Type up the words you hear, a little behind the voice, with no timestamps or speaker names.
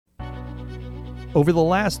Over the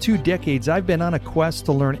last 2 decades, I've been on a quest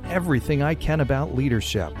to learn everything I can about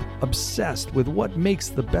leadership, obsessed with what makes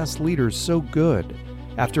the best leaders so good.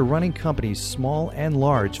 After running companies small and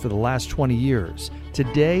large for the last 20 years,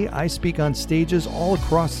 today I speak on stages all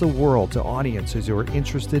across the world to audiences who are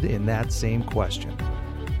interested in that same question.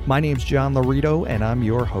 My name's John Laurito, and I'm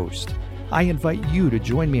your host. I invite you to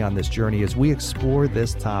join me on this journey as we explore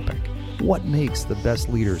this topic. What makes the best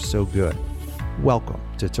leaders so good? Welcome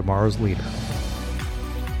to Tomorrow's Leader.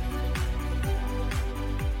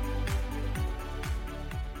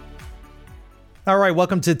 All right,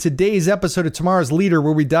 welcome to today's episode of Tomorrow's Leader,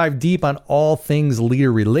 where we dive deep on all things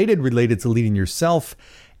leader related to leading yourself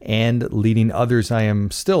and leading others. I am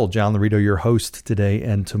still John Laurito, your host today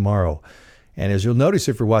and tomorrow. And as you'll notice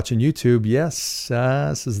if you're watching YouTube, yes,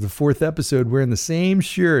 this is the 4th episode. We're in the same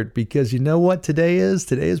shirt because you know what today is?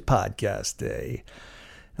 Today is podcast day.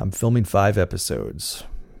 I'm filming 5 episodes.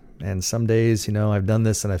 And some days, I've done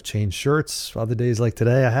this and I've changed shirts. Other days like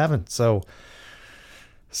today, I haven't. So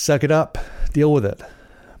suck it up. Deal with it.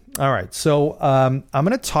 All right. So I'm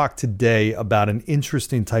going to talk today about an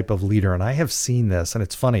interesting type of leader. And I have seen this, and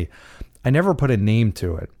it's funny. I never put a name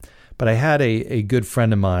to it, but I had a good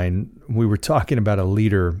friend of mine. We were talking about a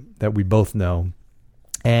leader that we both know.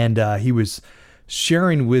 And he was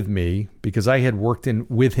sharing with me, because I had worked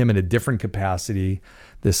with him in a different capacity,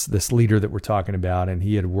 this leader that we're talking about, and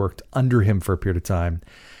he had worked under him for a period of time.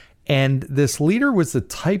 And this leader was the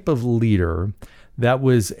type of leader that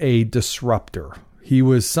was a disruptor. He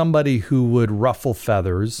was somebody who would ruffle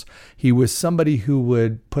feathers. He was somebody who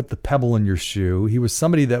would put the pebble in your shoe. He was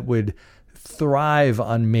somebody that would thrive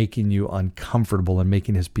on making you uncomfortable and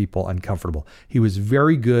making his people uncomfortable. He was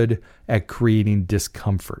very good at creating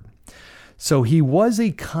discomfort. So he was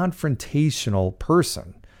a confrontational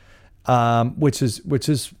person, which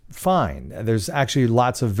is fine. There's actually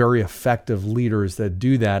lots of very effective leaders that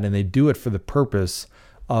do that, and they do it for the purpose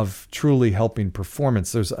of truly helping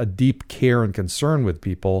performance. There's a deep care and concern with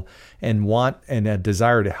people and a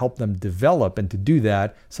desire to help them develop. And to do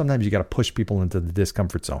that, sometimes you got to push people into the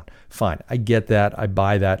discomfort zone. Fine. I get that. I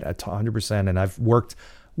buy that at 100%. And I've worked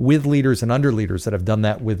with leaders and under leaders that have done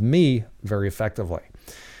that with me very effectively.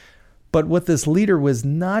 But what this leader was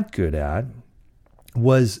not good at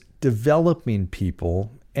was developing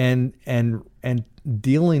people and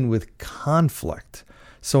dealing with conflict.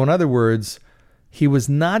 So in other words, he was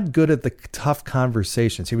not good at the tough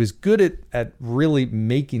conversations. He was good at really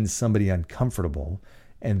making somebody uncomfortable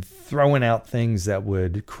and throwing out things that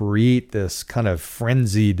would create this kind of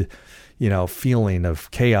frenzied, feeling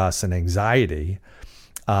of chaos and anxiety,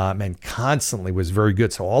 and constantly was very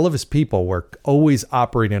good. So all of his people were always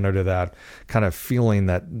operating under that kind of feeling,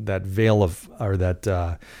 that veil of, or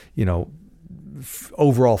that,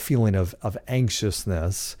 overall feeling of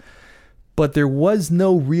anxiousness. But there was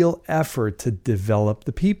no real effort to develop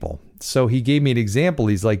the people. So he gave me an example.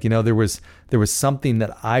 He's like, there was something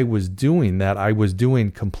that I was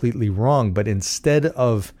doing completely wrong. But instead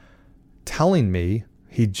of telling me,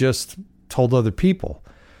 he just told other people.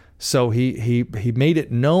 So he made it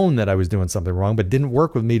known that I was doing something wrong, but didn't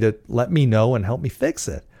work with me to let me know and help me fix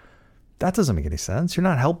it. That doesn't make any sense. You're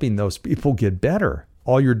not helping those people get better.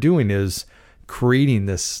 All you're doing is creating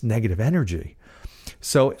this negative energy.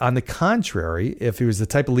 So on the contrary, if he was the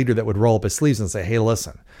type of leader that would roll up his sleeves and say, hey,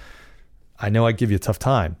 listen, I know I give you a tough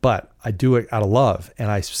time, but I do it out of love. And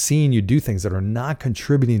I've seen you do things that are not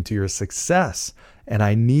contributing to your success. And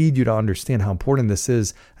I need you to understand how important this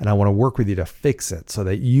is. And I want to work with you to fix it so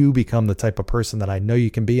that you become the type of person that I know you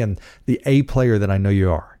can be and the A player that I know you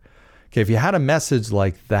are. Okay, if you had a message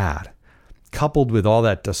like that, coupled with all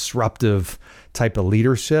that disruptive type of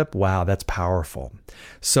leadership, wow, that's powerful.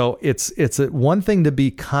 So it's one thing to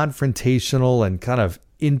be confrontational and kind of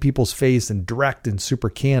in people's face and direct and super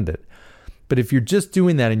candid. But if you're just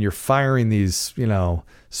doing that and you're firing these,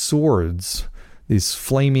 swords, these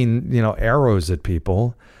flaming, arrows at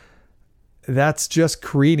people, that's just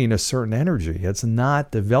creating a certain energy. It's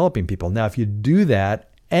not developing people. Now, if you do that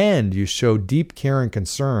and you show deep care and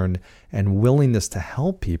concern and willingness to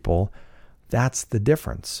help people, that's the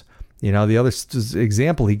difference. The other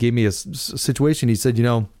example, he gave me a situation. He said,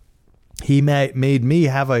 he made me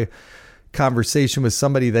have a conversation with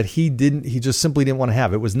somebody that he just simply didn't want to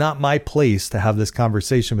have. It was not my place to have this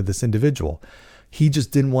conversation with this individual. He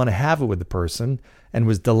just didn't want to have it with the person and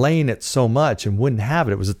was delaying it so much and wouldn't have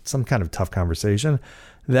it. It was some kind of tough conversation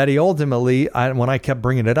that he ultimately, when I kept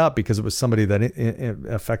bringing it up because it was somebody that it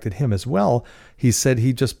affected him as well, he said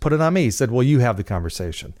he just put it on me. He said, well, you have the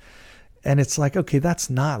conversation. And it's like, okay,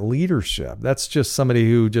 that's not leadership. That's just somebody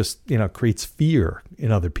who just, creates fear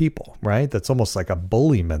in other people, right? That's almost like a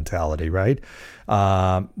bully mentality, right?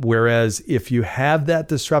 Whereas if you have that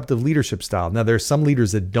disruptive leadership style, now there's some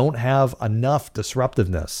leaders that don't have enough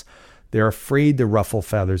disruptiveness. They're afraid to ruffle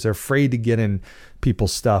feathers. They're afraid to get in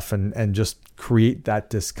people's stuff and just create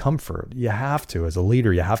that discomfort. You have to, as a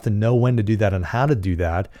leader, you have to know when to do that and how to do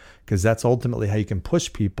that, because that's ultimately how you can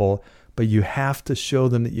push people. But you have to show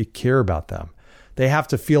them that you care about them. They have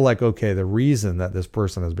to feel like, okay, the reason that this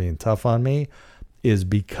person is being tough on me is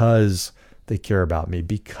because they care about me,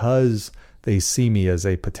 because they see me as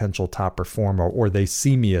a potential top performer, or they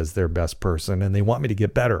see me as their best person and they want me to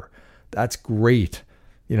get better. That's great.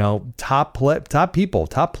 Top people,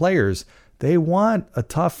 top players, they want a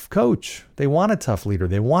tough coach. They want a tough leader.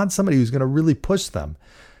 They want somebody who's going to really push them.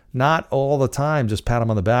 Not all the time just pat them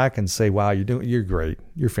on the back and say, wow, you're great.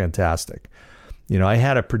 You're fantastic. I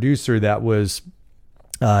had a producer that was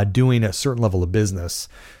doing a certain level of business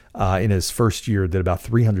in his first year, did about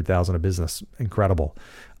 $300,000 of business. Incredible.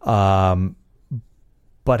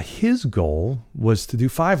 But his goal was to do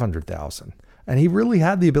 $500,000. And he really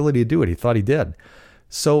had the ability to do it. He thought he did.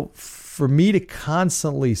 So for me to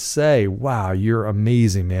constantly say, wow, you're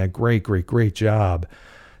amazing, man. Great, great, great job.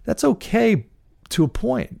 That's okay to a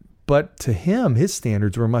point. But to him, his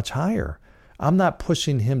standards were much higher. I'm not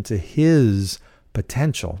pushing him to his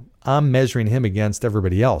potential. I'm measuring him against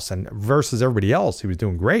everybody else. And versus everybody else, he was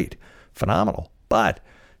doing great, phenomenal. But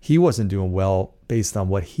he wasn't doing well based on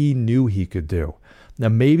what he knew he could do. Now,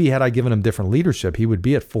 maybe had I given him different leadership, he would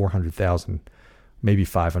be at 400,000, maybe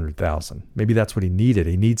 500,000. Maybe that's what he needed.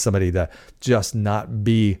 He needs somebody to just not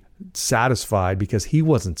be satisfied because he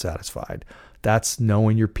wasn't satisfied. That's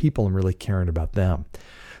knowing your people and really caring about them.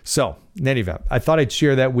 So in any event, I thought I'd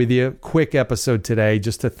share that with you. Quick episode today,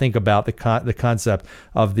 just to think about the concept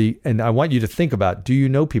of and I want you to think about, do you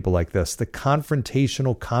know people like this? The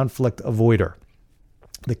confrontational conflict avoider.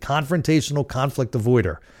 The confrontational conflict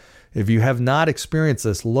avoider. If you have not experienced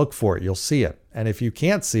this, look for it. You'll see it. And if you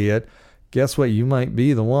can't see it, guess what? You might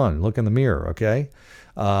be the one. Look in the mirror, okay?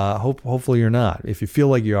 Hopefully you're not. If you feel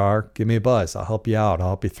like you are, give me a buzz. I'll help you out. I'll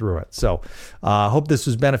help you through it. So I hope this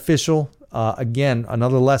was beneficial. Again,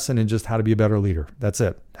 another lesson in just how to be a better leader. That's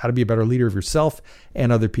it. How to be a better leader of yourself and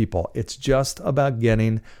other people. It's just about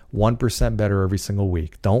getting 1% better every single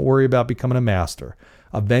week. Don't worry about becoming a master.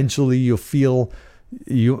 Eventually you'll feel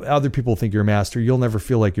other people think you're a master. You'll never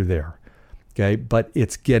feel like you're there. Okay. But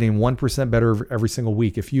it's getting 1% better every single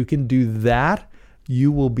week. If you can do that, you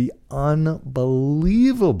will be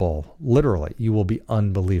unbelievable. Literally, you will be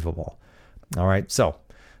unbelievable. All right. So,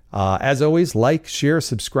 as always, like, share,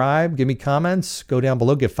 subscribe, give me comments, go down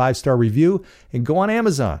below, get 5-star review, and go on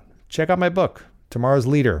Amazon. Check out my book, Tomorrow's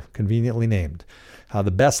Leader, conveniently named. How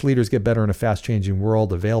the best leaders get better in a fast-changing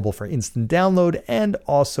world, available for instant download and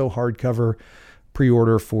also hardcover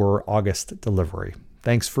pre-order for August delivery.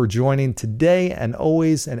 Thanks for joining today and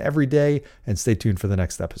always and every day, and stay tuned for the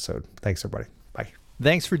next episode. Thanks, everybody. Bye.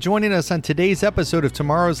 Thanks for joining us on today's episode of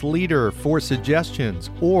Tomorrow's Leader. For suggestions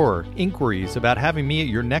or inquiries about having me at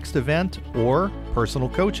your next event or personal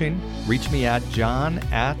coaching, reach me at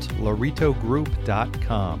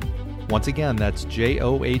john@lauritogroup.com. Once again, that's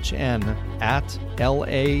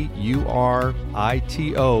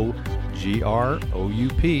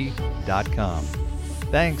JOHN@LAURITOGROUP.com.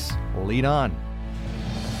 Thanks. Lead on.